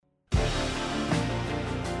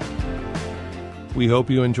We hope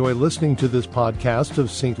you enjoy listening to this podcast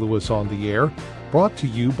of St. Louis on the Air, brought to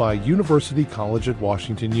you by University College at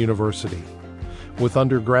Washington University. With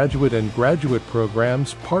undergraduate and graduate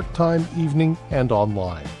programs, part-time, evening, and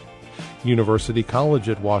online. University College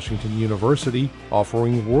at Washington University,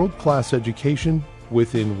 offering world-class education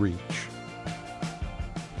within reach.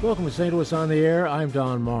 Welcome to St. Louis on the Air. I'm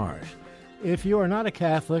Don Marsh. If you are not a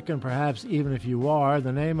Catholic, and perhaps even if you are,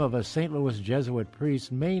 the name of a St. Louis Jesuit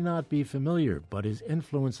priest may not be familiar, but his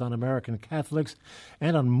influence on American Catholics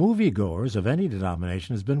and on moviegoers of any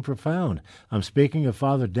denomination has been profound. I'm speaking of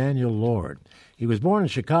Father Daniel Lord. He was born in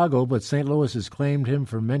Chicago, but St. Louis has claimed him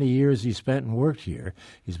for many years he spent and worked here.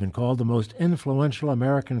 He's been called the most influential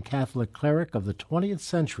American Catholic cleric of the 20th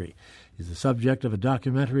century. He's the subject of a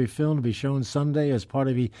documentary film to be shown Sunday as part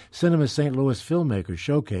of the Cinema St. Louis Filmmakers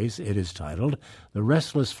Showcase. It is titled The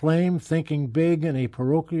Restless Flame, Thinking Big in a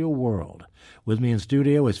Parochial World. With me in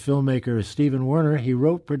studio is filmmaker Stephen Werner. He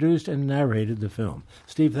wrote, produced, and narrated the film.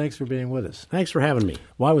 Steve, thanks for being with us. Thanks for having me.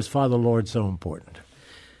 Why was Father Lord so important?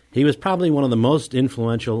 He was probably one of the most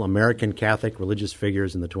influential American Catholic religious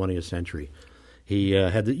figures in the 20th century. He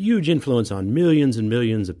had a huge influence on millions and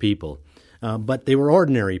millions of people. But they were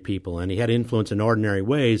ordinary people, and he had influence in ordinary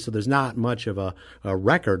ways, so there's not much of a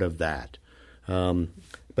record of that.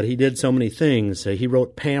 But he did so many things. He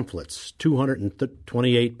wrote pamphlets,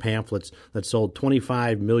 228 pamphlets that sold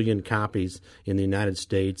 25 million copies in the United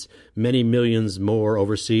States, many millions more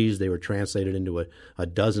overseas. They were translated into a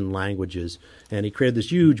dozen languages. And he created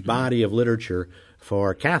this huge body of literature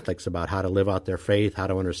for Catholics about how to live out their faith, how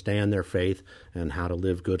to understand their faith, and how to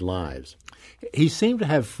live good lives. He seemed to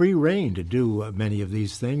have free rein to do many of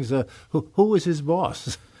these things. Who was his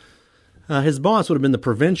boss? His boss would have been the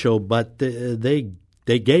provincial, but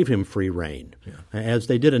they gave him free rein. Yeah. As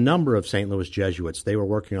they did a number of St. Louis Jesuits. They were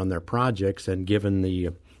working on their projects, and given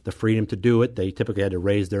the freedom to do it, they typically had to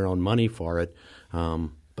raise their own money for it.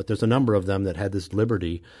 But there's a number of them that had this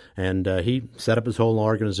liberty, and he set up his whole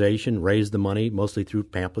organization, raised the money, mostly through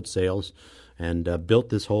pamphlet sales, and built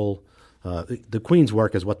this whole the Queen's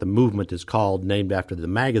Work is what the movement is called, named after the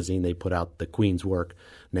magazine they put out, the Queen's Work,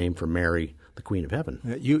 named for Mary, the Queen of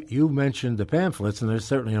Heaven. You mentioned the pamphlets, and they're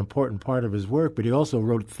certainly an important part of his work, but he also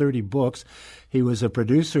wrote 30 books. He was a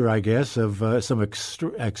producer, I guess, of some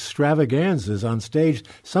extravaganzas on stage,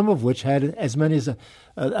 some of which had as many as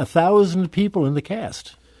 1,000 people in the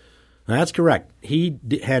cast. That's correct. He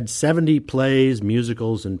had 70 plays,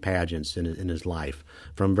 musicals, and pageants in his life,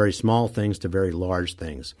 from very small things to very large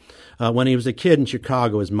things. When he was a kid in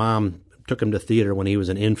Chicago, his mom took him to theater when he was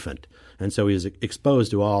an infant, and so he was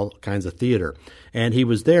exposed to all kinds of theater. And he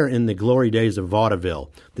was there in the glory days of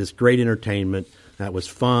vaudeville, this great entertainment that was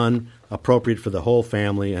fun, appropriate for the whole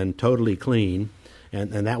family, and totally clean.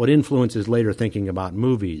 And that would influence his later thinking about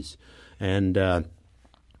movies. And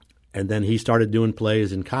then he started doing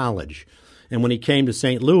plays in college. And when he came to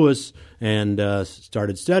St. Louis and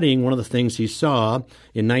started studying, one of the things he saw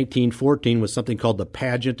in 1914 was something called the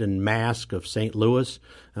Pageant and Masque of St. Louis.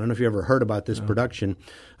 I don't know if you ever heard about this production.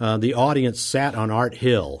 The audience sat on Art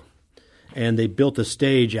Hill, and they built a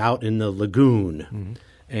stage out in the lagoon. Mm-hmm.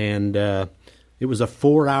 And it was a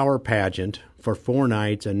 4-hour pageant for 4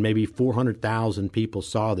 nights, and maybe 400,000 people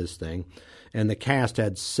saw this thing. And the cast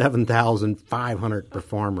had 7,500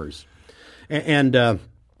 performers. And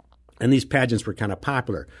these pageants were kind of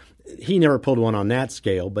popular. He never pulled one on that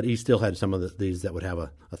scale, but he still had some of these that would have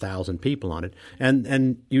 1,000 people on it.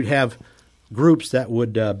 And you'd have groups that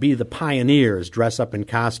would be the pioneers, dress up in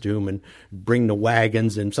costume and bring the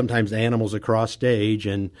wagons and sometimes animals across stage,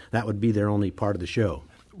 and that would be their only part of the show.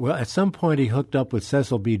 Well, at some point he hooked up with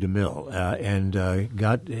Cecil B. DeMille and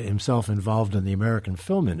got himself involved in the American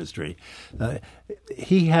film industry.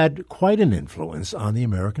 He had quite an influence on the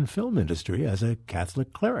American film industry as a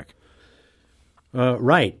Catholic cleric.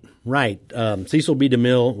 Right. Cecil B.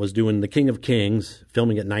 DeMille was doing The King of Kings,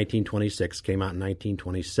 filming it in 1926, came out in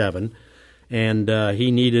 1927, and he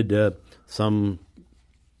needed some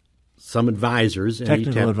advisors.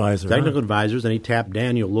 Technical advisors, and he tapped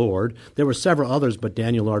Daniel Lord. There were several others, but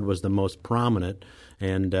Daniel Lord was the most prominent,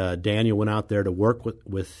 and Daniel went out there to work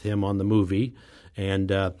with him on the movie.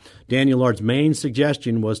 And Daniel Lord's main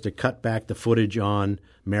suggestion was to cut back the footage on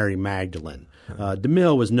Mary Magdalene.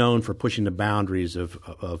 DeMille was known for pushing the boundaries of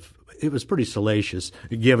it was pretty salacious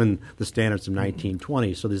given the standards of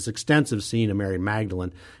 1920. So this extensive scene of Mary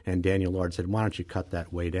Magdalene, and Daniel Lord said, why don't you cut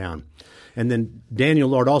that way down? And then Daniel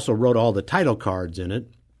Lord also wrote all the title cards in it,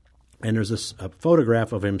 and there's a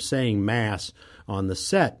photograph of him saying Mass on the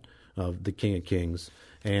set of The King of Kings.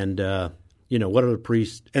 And what other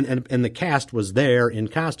priest, and the cast was there in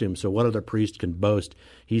costume, so what other priest can boast?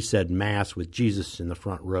 He said Mass with Jesus in the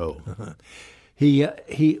front row. He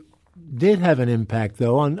did have an impact,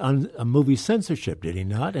 though, on movie censorship, did he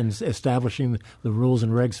not, and establishing the rules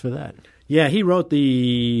and regs for that? Yeah, he wrote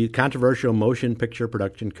the controversial Motion Picture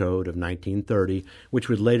Production Code of 1930, which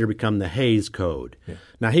would later become the Hays Code. Yeah.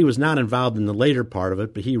 Now, he was not involved in the later part of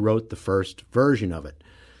it, but he wrote the first version of it.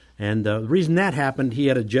 And the reason that happened, he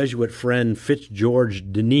had a Jesuit friend,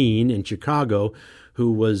 Fitzgeorge Deneen, in Chicago,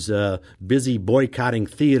 who was busy boycotting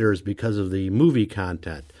theaters because of the movie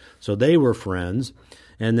content. So they were friends.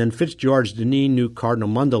 And then Fitzgeorge Deneen knew Cardinal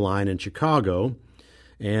Mundelein in Chicago.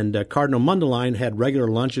 And Cardinal Mundelein had regular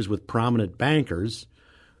lunches with prominent bankers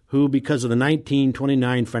who, because of the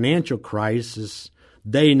 1929 financial crisis,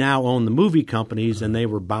 they now own the movie companies and they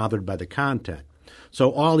were bothered by the content.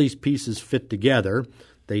 So all these pieces fit together.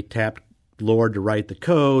 They tapped Lord to write the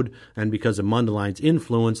code, and because of Mundelein's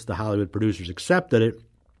influence, the Hollywood producers accepted it.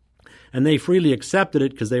 And they freely accepted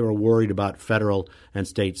it because they were worried about federal and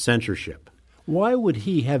state censorship. Why would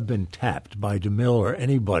he have been tapped by DeMille or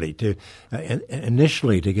anybody to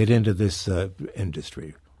initially to get into this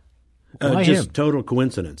industry? Why just him? Total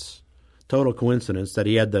coincidence that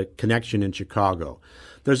he had the connection in Chicago.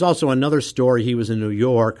 There's also another story. He was in New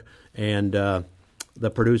York, and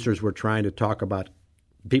the producers were trying to talk about,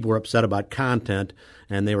 people were upset about content,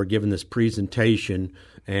 and they were given this presentation,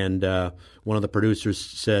 and one of the producers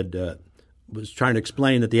said, was trying to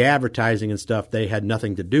explain that the advertising and stuff, they had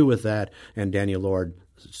nothing to do with that. And Daniel Lord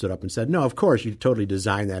stood up and said, no, of course, you totally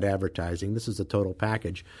designed that advertising. This is a total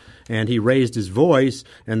package. And he raised his voice,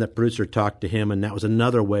 and the producer talked to him, and that was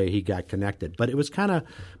another way he got connected. But it was kind of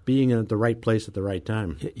being at the right place at the right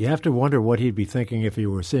time. You have to wonder what he'd be thinking if he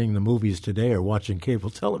were seeing the movies today or watching cable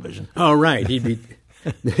television. Oh, right. He'd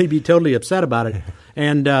be totally upset about it.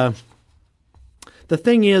 And the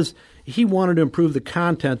thing is, he wanted to improve the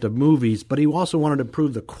content of movies, but he also wanted to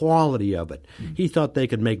improve the quality of it. Mm-hmm. He thought they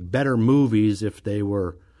could make better movies if they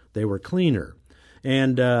were cleaner.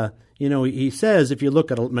 And he says if you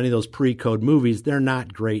look at many of those pre-code movies, they're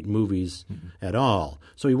not great movies at all.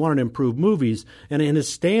 So he wanted to improve movies, and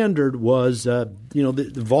his standard was the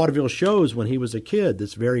vaudeville shows when he was a kid.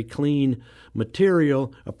 This very clean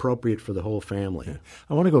material appropriate for the whole family. Yeah.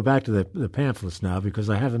 I want to go back to the pamphlets now because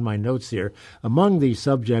I have in my notes here, among the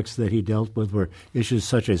subjects that he dealt with were issues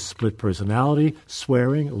such as split personality,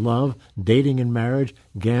 swearing, love, dating and marriage,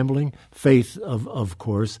 gambling, faith, of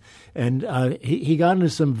course. And he got into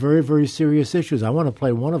some very, very serious issues. I want to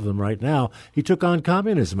play one of them right now. He took on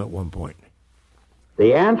communism at one point.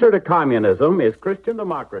 The answer to communism is Christian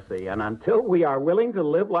democracy, and until we are willing to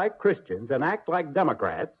live like Christians and act like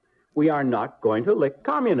Democrats, we are not going to lick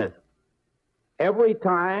communism. Every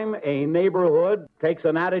time a neighborhood takes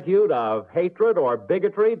an attitude of hatred or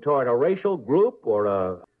bigotry toward a racial group or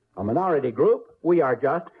a minority group, we are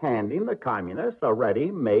just handing the communists a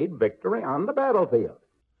ready-made victory on the battlefield.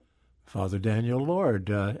 Father Daniel Lord,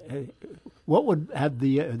 what would have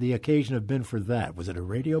the occasion have been for that? Was it a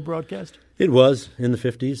radio broadcast? It was in the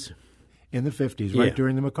 50s. In the 50s, right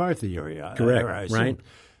during the McCarthy era. Correct, right.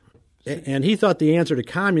 And he thought the answer to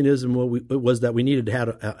communism was that we needed to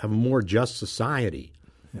have a more just society.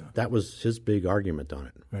 Yeah. That was his big argument on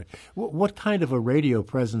it. Right. What kind of a radio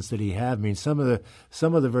presence did he have? I mean, some of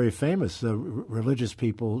the very famous religious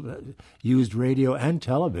people used radio and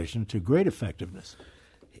television to great effectiveness.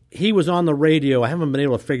 He was on the radio. I haven't been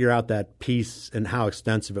able to figure out that piece and how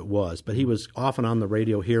extensive it was, but he was often on the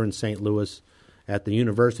radio here in St. Louis at the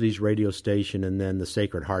university's radio station and then the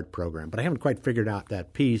Sacred Heart program. But I haven't quite figured out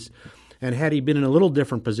that piece. And had he been in a little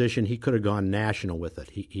different position, he could have gone national with it.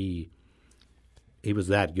 He was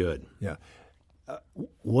that good. Yeah.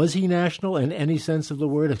 Was he national in any sense of the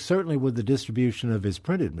word? Certainly with the distribution of his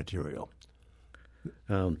printed material.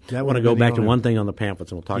 I want to go back to one thing on the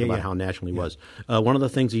pamphlets, and we'll talk about how national he was. One of the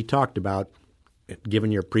things he talked about,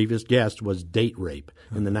 given your previous guest, was date rape.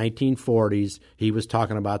 In the 1940s, he was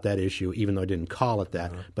talking about that issue, even though he didn't call it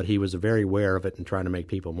that, but he was very aware of it and trying to make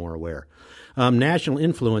people more aware. National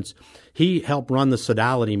influence, he helped run the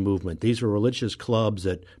sodality movement. These were religious clubs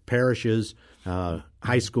at parishes,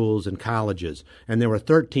 high schools, and colleges, and there were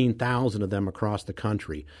 13,000 of them across the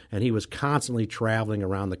country, and he was constantly traveling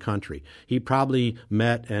around the country. He probably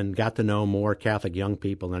met and got to know more Catholic young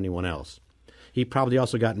people than anyone else. He probably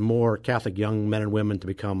also got more Catholic young men and women to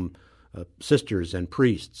become sisters and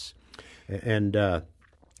priests. And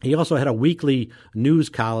he also had a weekly news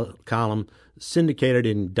column syndicated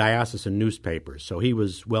in diocesan newspapers, so he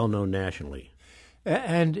was well known nationally.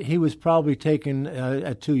 And he was probably taken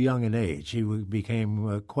at too young an age. He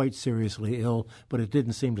became quite seriously ill, but it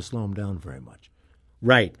didn't seem to slow him down very much.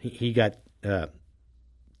 Right. He got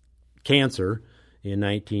cancer in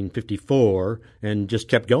 1954 and just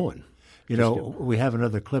kept going. We have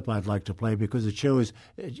another clip I'd like to play because it shows,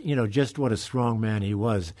 just what a strong man he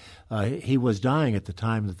was. He was dying at the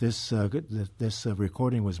time that this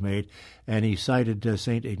recording was made, and he cited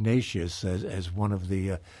St. Ignatius as one of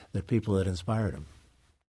the people that inspired him.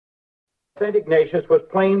 St. Ignatius was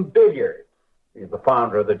playing billiards. He's the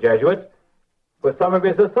founder of the Jesuits, with some of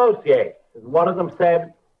his associates. And one of them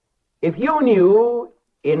said, "If you knew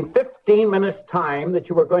in 15 minutes' time that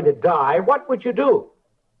you were going to die, what would you do?"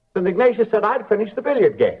 St. Ignatius said, "I'd finish the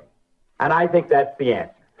billiard game." And I think that's the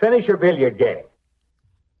answer. Finish your billiard game.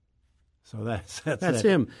 So that's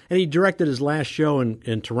him. And he directed his last show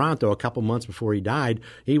in Toronto a couple months before he died.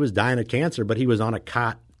 He was dying of cancer, but he was on a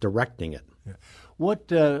cot directing it. Yeah. What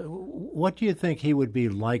do you think he would be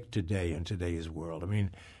like today in today's world? I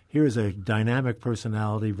mean, here's a dynamic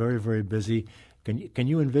personality, very, very busy. Can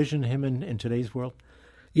you envision him in today's world?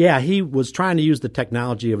 Yeah, he was trying to use the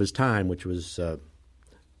technology of his time, which was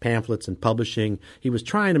pamphlets and publishing. He was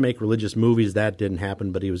trying to make religious movies. That didn't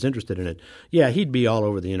happen, but he was interested in it. Yeah, he'd be all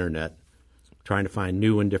over the Internet trying to find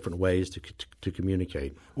new and different ways to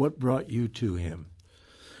communicate. What brought you to him?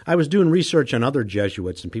 I was doing research on other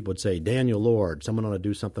Jesuits, and people would say, Daniel Lord, someone ought to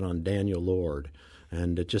do something on Daniel Lord.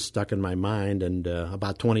 And it just stuck in my mind. And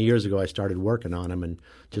about 20 years ago, I started working on him and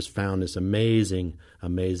just found this amazing,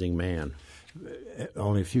 amazing man.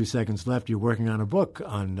 Only a few seconds left. You're working on a book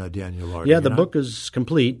on Daniel Lord. Yeah, the book is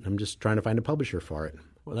complete. I'm just trying to find a publisher for it.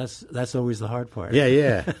 Well, that's always the hard part.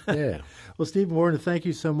 Yeah. Well, Stephen Warren, thank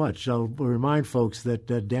you so much. I'll remind folks that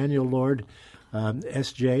Daniel Lord,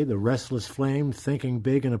 S.J., The Restless Flame, Thinking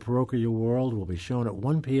Big in a Parochial World, will be shown at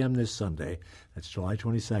 1 p.m. this Sunday. That's July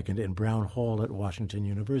 22nd in Brown Hall at Washington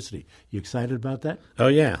University. You excited about that? Oh,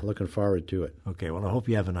 yeah. Looking forward to it. Okay. Well, I hope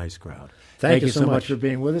you have a nice crowd. Thank you so much for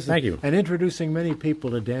being with us. Thank you. And introducing many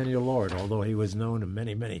people to Daniel Lord, although he was known to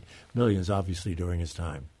many, many millions, obviously, during his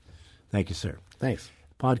time. Thank you, sir. Thanks.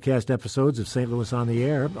 Podcast episodes of St. Louis on the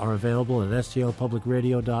Air are available at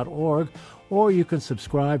stlpublicradio.org, or you can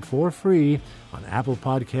subscribe for free on Apple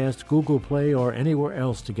Podcasts, Google Play, or anywhere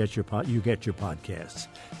else to get your podcasts.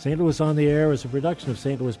 St. Louis on the Air is a production of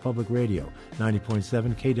St. Louis Public Radio,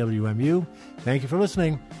 90.7 KWMU. Thank you for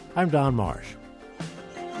listening. I'm Don Marsh.